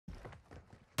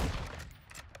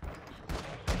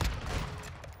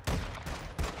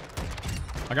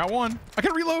I got one. I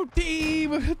can reload.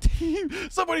 Team.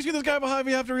 Somebody shoot this guy behind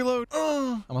me. I have to reload.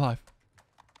 I'm alive.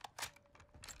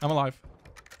 I'm alive.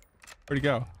 Where'd he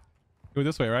go? Go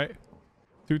this way, right?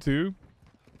 2-2.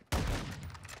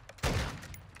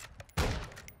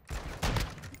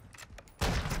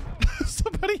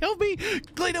 Somebody help me.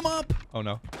 Glide him up. Oh,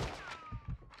 no.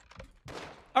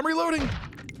 I'm reloading.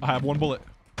 I have one bullet.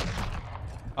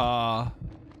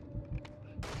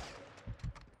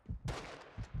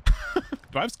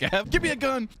 Do I have scav? Give me a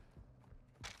gun.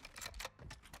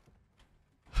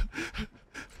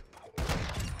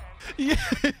 Yeah.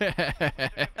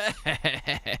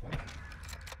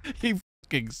 He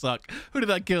fucking suck. Who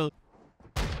did I kill?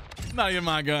 Not even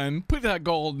my gun. Put that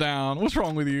gold down. What's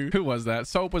wrong with you? Who was that?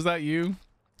 Soap, was that you?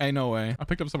 Ain't no way. I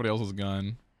picked up somebody else's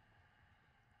gun.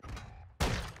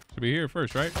 Should be here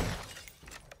first, right?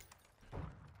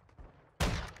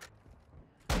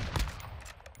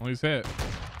 Well, he's hit.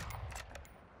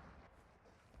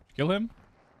 Kill him?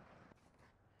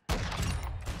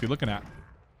 What's he looking at?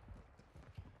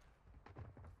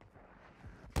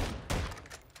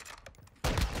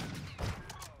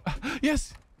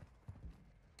 Yes!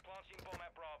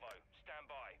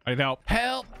 I need help.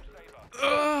 Help!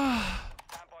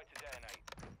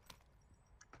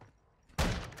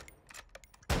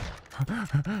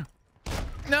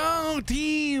 No,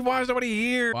 team! Why is nobody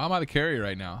here? Why am I the carrier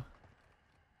right now?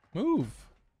 Move.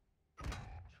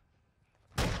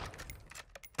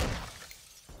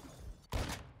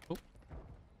 Oh. Did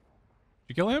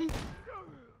you kill him?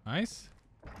 Nice.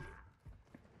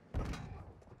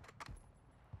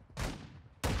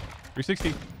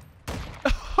 360.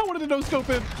 I wanted to no scope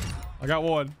him. I got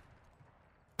one.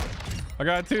 I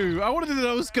got two. I wanted to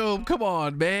no scope. Come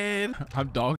on, man. I'm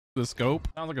dogging the scope.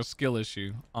 Sounds like a skill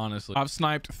issue, honestly. I've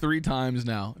sniped 3 times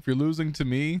now. If you're losing to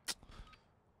me,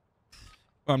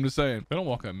 I'm just saying. They don't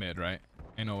walk up mid, right?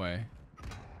 Ain't no way.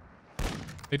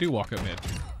 They do walk up mid.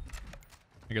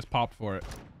 I guess popped for it.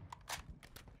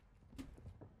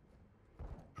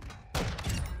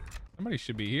 Somebody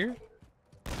should be here.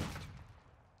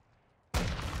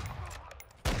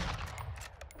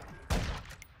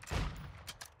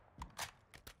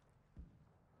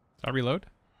 Did I reload?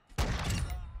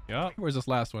 Yeah. Where's this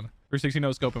last one? 360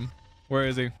 no scope him. Where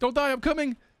is he? Don't die. I'm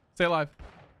coming. Stay alive.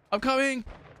 I'm coming.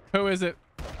 Who is it?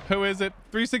 Who is it?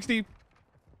 360.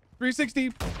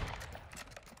 360.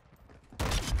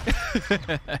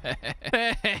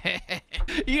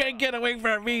 You ain't get away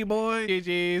from me, boy.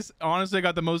 GG's. Honestly, I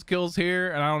got the most kills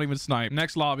here, and I don't even snipe.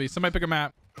 Next lobby. Somebody pick a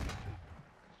map.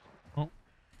 Oh.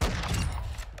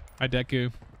 Hi,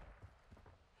 Deku.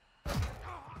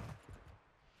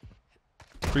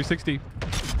 360.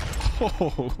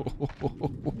 Oh,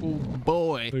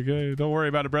 boy. Okay, don't worry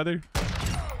about it, brother.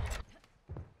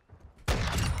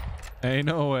 Ain't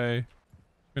no way.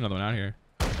 Another one out here.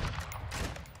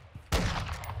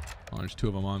 Oh, there's 2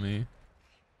 of them on me.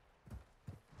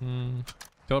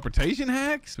 Teleportation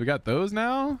hacks? We got those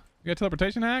now? We got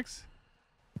teleportation hacks?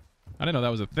 I didn't know that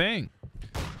was a thing.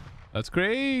 That's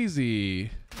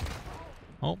crazy.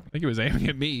 Oh, I think he was aiming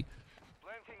at me.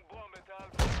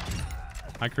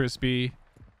 Hi, Crispy.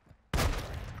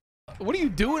 What are you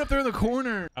doing up there in the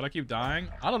corner? How'd I keep dying?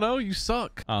 I don't know. You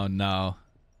suck. Oh, no.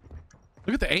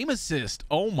 Look at the aim assist.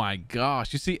 Oh, my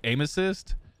gosh. You see aim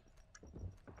assist?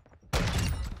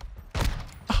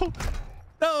 Oh,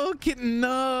 no, kitten,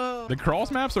 no. The cross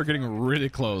maps are getting really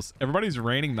close. Everybody's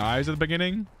raining knives at the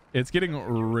beginning. It's getting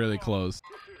really close.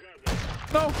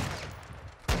 No.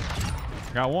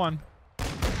 Got one.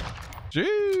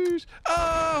 Jeez.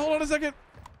 Hold on a second.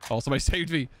 Oh, somebody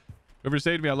saved me. Whoever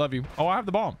saved me, I love you. Oh, I have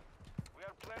the bomb.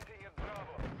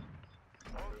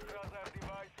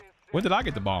 When did I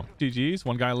get the bomb? GG's.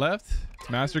 One guy left.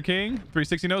 Master King.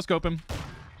 360 no scope him.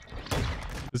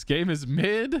 This game is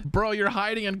mid. Bro, you're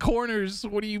hiding in corners.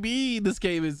 What do you mean this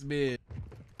game is mid?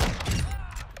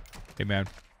 Hey, man.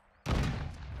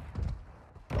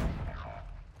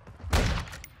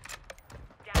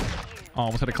 Oh,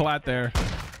 almost had a collat there.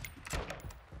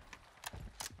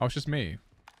 Oh, it's just me.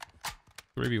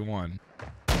 3v1.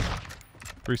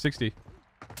 360.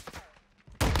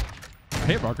 I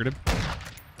hit markered him.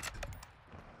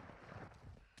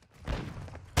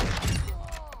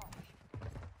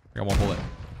 I got one bullet.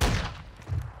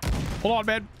 Hold on,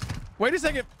 man. Wait a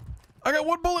second. I got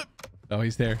one bullet. Oh,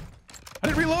 he's there. I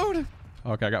didn't reload.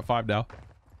 Okay, I got 5 now.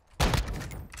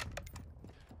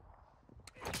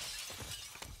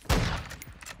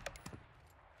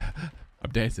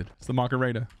 I'm dancing. It's the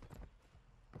Macarena.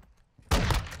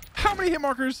 How many hit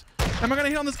markers am I gonna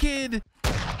hit on this kid?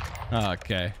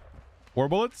 Okay. 4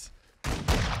 bullets.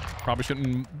 Probably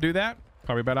shouldn't do that.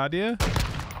 Probably a bad idea.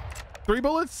 3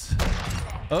 bullets.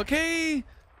 Okay.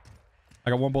 I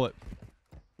got 1 bullet.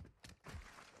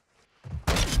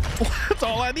 That's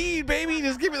all I need, baby.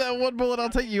 Just give me that 1 bullet. I'll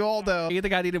take you all down. You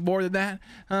think I needed more than that?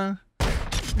 Huh?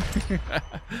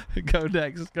 Go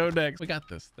next. Go next. We got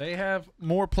this. They have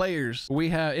more players.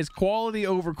 It's quality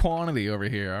over quantity over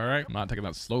here. All right. I'm not taking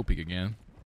that slow peek again.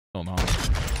 Still not.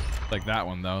 Like that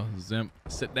one though. Zimp.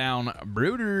 Sit down,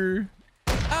 brooder.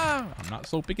 Ah, I'm not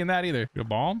slow peeking that either. You a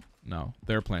bomb? No,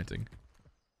 they're planting.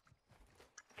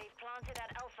 They've planted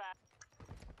at Alpha.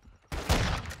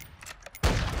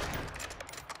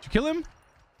 Did you kill him?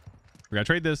 We gotta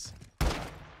trade this.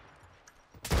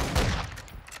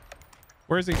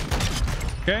 Where is he?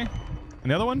 Okay.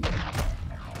 And the other one?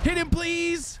 Hit him,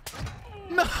 please.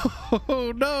 No,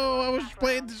 no. I was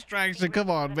playing distraction. Come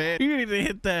on, man. You need to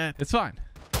hit that. It's fine.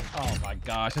 Oh my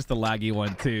gosh. It's the laggy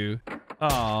one too.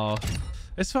 Oh,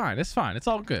 it's fine. It's fine. It's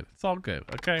all good. It's all good.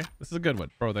 Okay. This is a good one.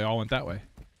 Bro, they all went that way.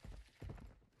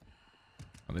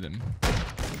 Oh, they didn't.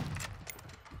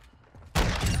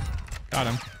 Got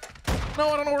him. No,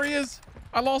 I don't know where he is.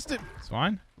 I lost it. It's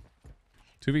fine.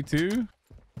 2v2.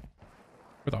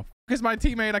 Where the f is my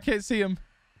teammate? I can't see him.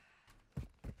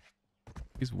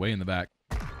 He's way in the back.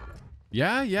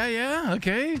 Yeah.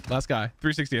 Okay. Last guy.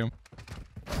 360 him.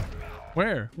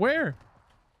 Where?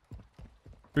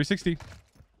 360.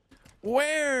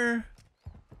 Where?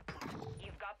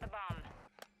 You've got the bomb.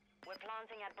 We're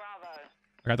planting at Bravo.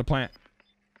 I got the plant.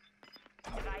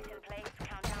 Device in place.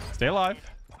 Countdown. Stay alive.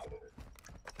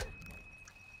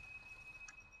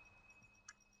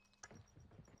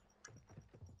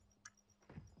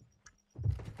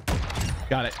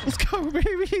 Got it. Let's go,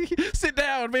 baby. Sit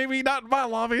down, baby. Not in my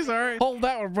lobbies, all right? Hold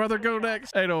that one, brother. Go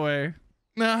next. Ain't no way.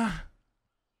 Nah.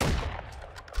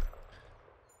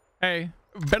 Hey,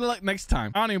 better luck next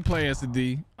time. I don't even play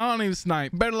SND. I don't even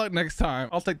snipe. Better luck next time.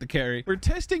 I'll take the carry. We're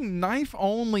testing knife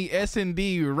only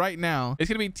SND right now. It's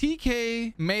gonna be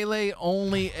TK melee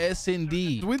only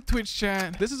SND with Twitch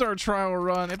chat. This is our trial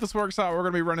run. If this works out, we're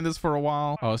gonna be running this for a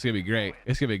while. Oh, it's gonna be great.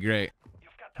 It's gonna be great.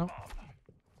 Oh.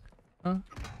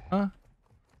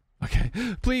 Okay,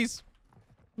 please.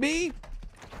 Me?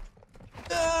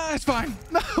 It's fine.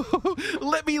 No,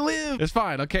 let me live. It's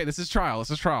fine. Okay, this is trial.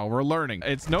 This is trial. We're learning.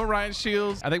 It's no riot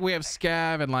shields. I think we have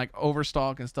scav and like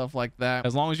overstock and stuff like that.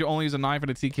 As long as you only use a knife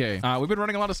and a TK. We've been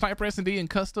running a lot of sniper S&D and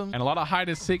custom and a lot of hide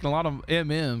and seek and a lot of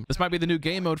MM. This might be the new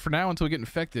game mode for now until we get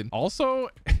infected. Also,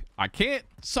 I can't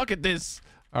suck at this.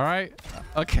 All right.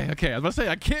 Okay. I was about to say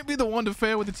I can't be the one to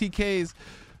fail with the TKs.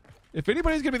 If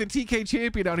anybody's gonna be the TK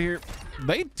champion out here,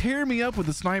 they tear me up with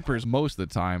the snipers most of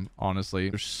the time, honestly.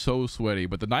 They're so sweaty,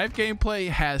 but the knife gameplay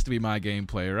has to be my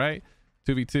gameplay, right?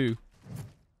 2v2.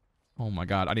 Oh my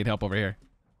God, I need help over here.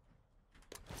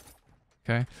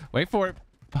 Okay, wait for it.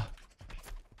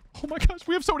 Oh my gosh,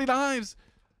 we have so many knives.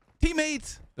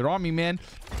 Teammates, they're on me, man.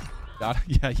 God,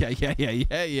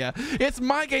 yeah. It's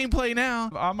my gameplay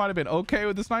now. I might have been okay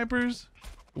with the snipers.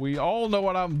 We all know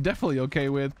what I'm definitely okay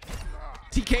with.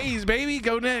 TKs, baby,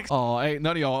 go next. Oh, hey,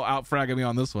 none of y'all out fragging me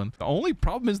on this one. The only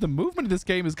problem is the movement of this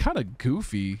game is kind of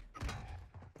goofy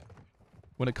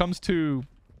when it comes to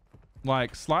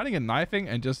like sliding and knifing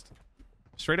and just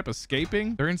straight up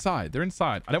escaping. They're inside.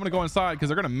 I don't want to go inside because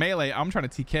they're gonna melee. I'm trying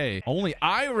to TK. Only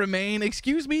I remain.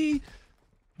 Excuse me.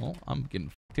 Well, I'm getting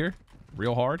f***ed here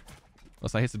real hard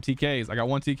unless I hit some TKs. I got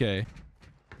 1 TK.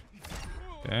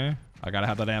 Okay, I gotta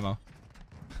have that ammo.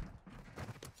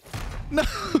 No,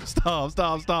 stop.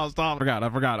 I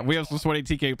forgot. We have some sweaty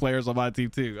TK players on my team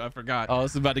too. I forgot. Oh,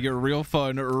 this is about to get real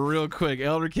fun real quick.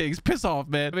 Elder Kings, piss off,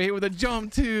 man. I'm here with a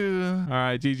jump too. All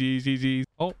right, GG's.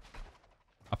 Oh,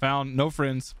 I found no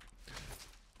friends.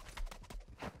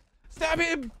 Stab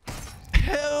him.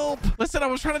 Help. Listen, I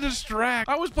was trying to distract.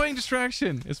 I was playing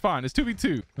distraction. It's fine. It's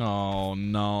 2v2. Oh,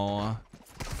 no.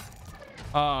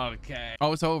 Okay.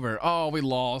 Oh, it's over. Oh, we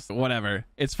lost. Whatever.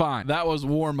 It's fine. That was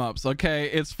warm-ups. Okay,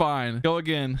 it's fine. Go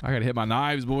again. I gotta hit my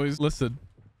knives, boys. Listen.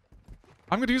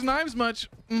 I'm gonna use knives much.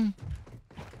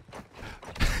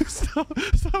 Stop.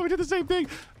 We did the same thing.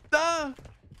 Ah.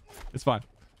 It's fine.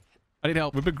 I need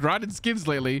help. We've been grinding skins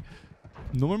lately.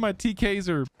 Knowing my TKs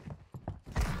are...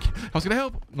 I was gonna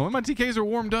help. Knowing my TKs are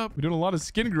warmed up. We're doing a lot of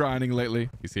skin grinding lately.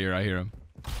 He's here. I hear him.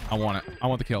 I want it. I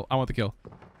want the kill.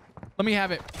 Let me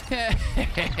have it.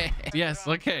 Yes,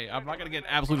 okay. I'm not gonna get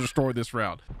absolutely destroyed this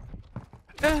round.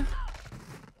 I'm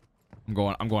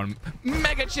going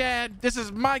Mega Chad. This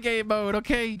is my game mode,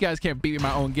 okay? You guys can't beat me in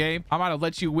my own game. I might have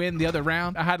let you win the other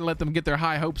round. I had to let them get their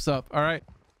high hopes up, all right?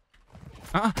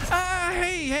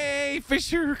 Hey,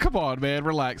 Fisher. Come on, man.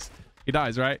 Relax. He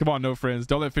dies, right? Come on, no friends.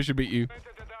 Don't let Fisher beat you.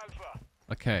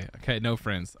 Okay. Okay. No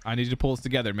friends. I need you to pull us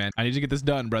together, man. I need you to get this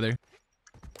done, brother.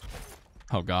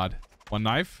 Oh, God. One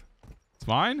knife. It's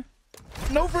fine.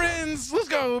 No friends. Let's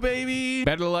go, baby.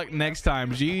 Better luck next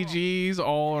time. GG's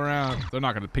all around. They're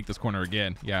not going to pick this corner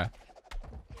again. Yeah.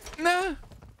 Nah.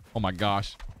 Oh, my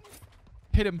gosh.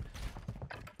 Hit him.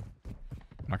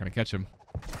 I'm not going to catch him.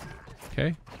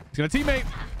 Okay. He's going to teammate.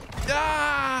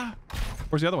 Ah!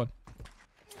 Where's the other one?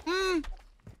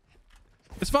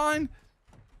 It's fine.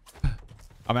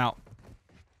 I'm out.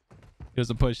 He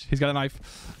doesn't push. He's got a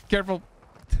knife. Careful.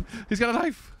 He's got a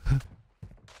knife.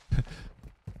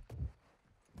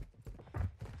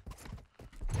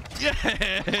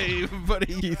 Yay,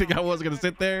 buddy. You think I was going to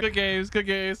sit there? Good games. Good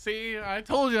games. See, I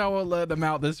told you I won't let him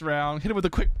out this round. Hit him with a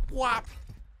quick whop.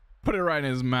 Put it right in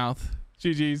his mouth.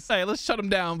 GG's. Hey, let's shut him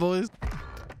down, boys.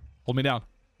 Hold me down.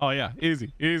 Oh yeah,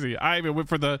 easy, easy. I even went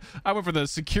for the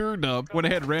secure dub. Went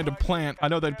ahead, random plant. I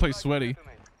know they'd play sweaty.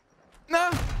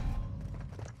 Nah.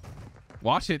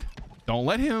 Watch it. Don't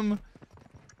let him.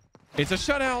 It's a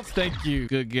shutout. Thank you.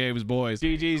 Good games, boys.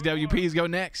 GG's, WPs go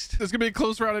next. It's gonna be a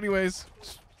close round anyways.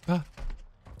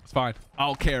 It's fine.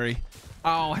 I'll carry.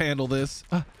 I'll handle this.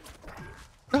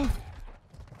 Nah.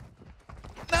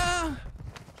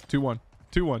 2-1.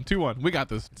 2-1. 2-1. We got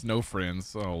this. It's no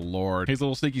friends. Oh, Lord. He's a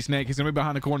little sneaky snake. He's going to be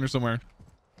behind the corner somewhere.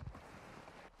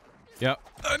 Yep.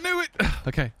 I knew it.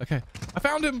 Okay. Okay. I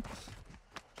found him.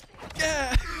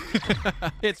 Yeah.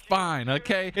 It's fine.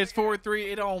 Okay. It's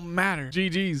 4-3. It don't matter.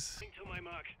 GG's.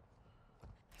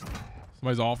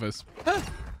 Somebody's office.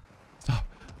 Stop.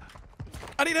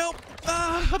 I need help.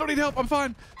 I don't need help. I'm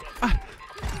fine.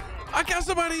 I got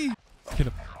somebody. Get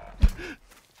him.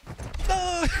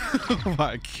 Oh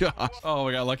my gosh. Oh,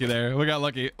 we got lucky there. We got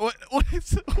lucky. What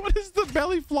is the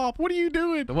belly flop? What are you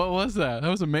doing? What was that? That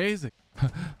was amazing.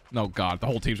 No, God, the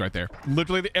whole team's right there.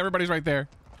 Literally everybody's right there.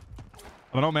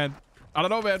 I don't know, man. I don't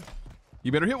know, man.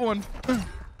 You better hit one.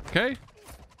 Okay.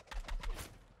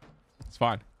 It's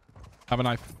fine. I have a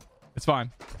knife. It's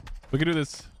fine. We can do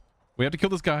this. We have to kill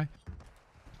this guy.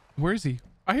 Where is he?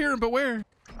 I hear him, but where?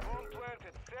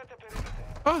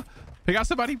 Oh, he got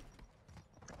somebody.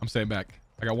 I'm staying back.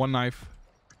 I got one knife.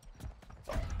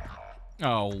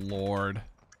 Oh, Lord.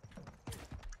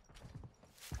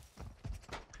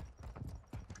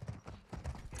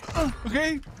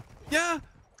 Okay. Yeah.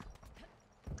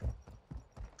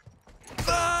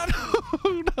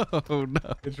 No.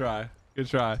 Good try. Good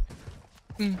try.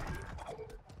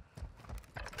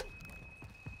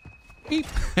 Beep.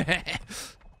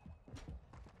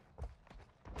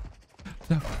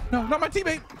 No, not my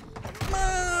teammate.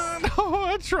 No,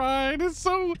 I tried. It's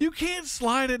so... You can't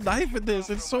slide a knife at this.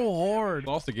 It's so hard.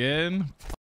 Lost again.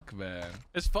 Fuck, man.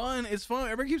 It's fun. It's fun.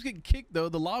 Everybody keeps getting kicked, though.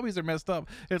 The lobbies are messed up.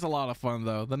 It's a lot of fun,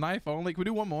 though. The knife only. Can we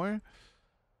do one more?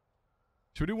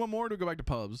 Should we do one more or do we go back to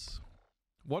pubs?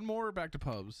 One more or back to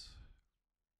pubs?